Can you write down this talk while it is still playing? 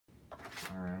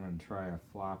Alright, I'm going to try a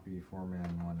floppy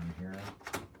formatting one in here.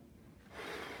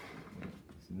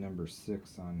 It's number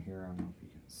 6 on here. I don't know if you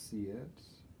can see it.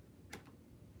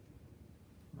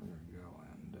 We're going to go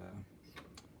and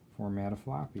format a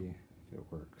floppy if it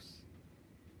works.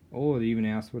 Oh, it even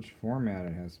asks which format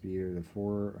it has to be, either the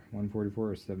 144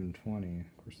 or 720.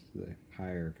 Of course, it's the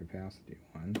higher capacity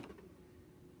one.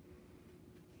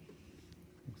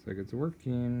 Looks like it's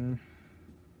working.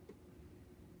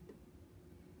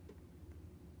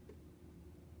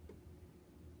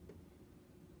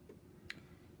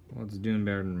 Well, it's doing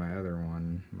better than my other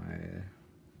one. What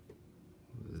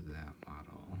is that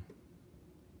model?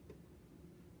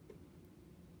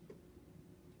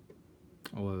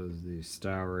 Oh, it was the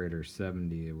StarWriter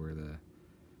 70 where the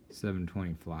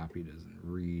 720 floppy doesn't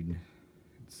read.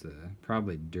 It's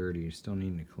probably dirty. Still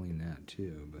needing to clean that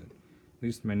too, but at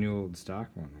least my new old stock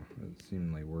one is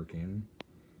seemingly working.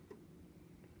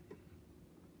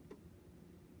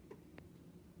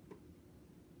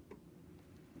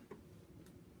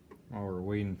 While we're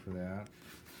waiting for that,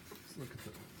 let's look at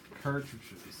the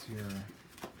cartridges here.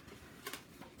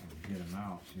 I'll get them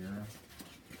out here.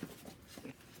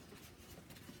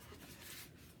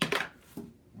 Oops,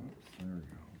 there we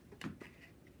go.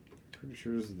 Pretty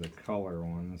sure this is the color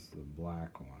one. This is the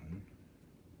black one.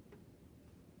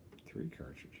 3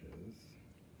 cartridges.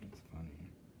 That's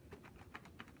funny.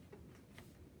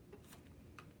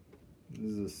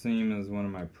 This is the same as one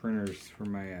of my printers for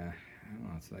my I don't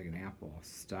know, it's like an Apple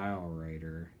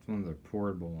StarWriter. It's one of the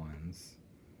portable ones.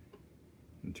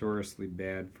 Notoriously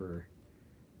bad for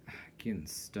getting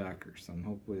stuck or something.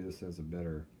 Hopefully this has a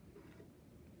better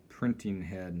printing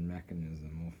head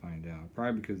mechanism. We'll find out.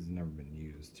 Probably because it's never been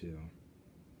used too.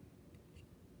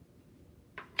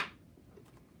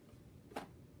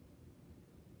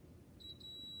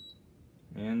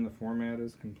 And the format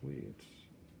is complete.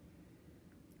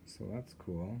 So that's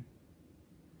cool.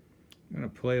 I'm going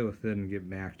to play with it and get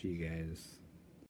back to you guys.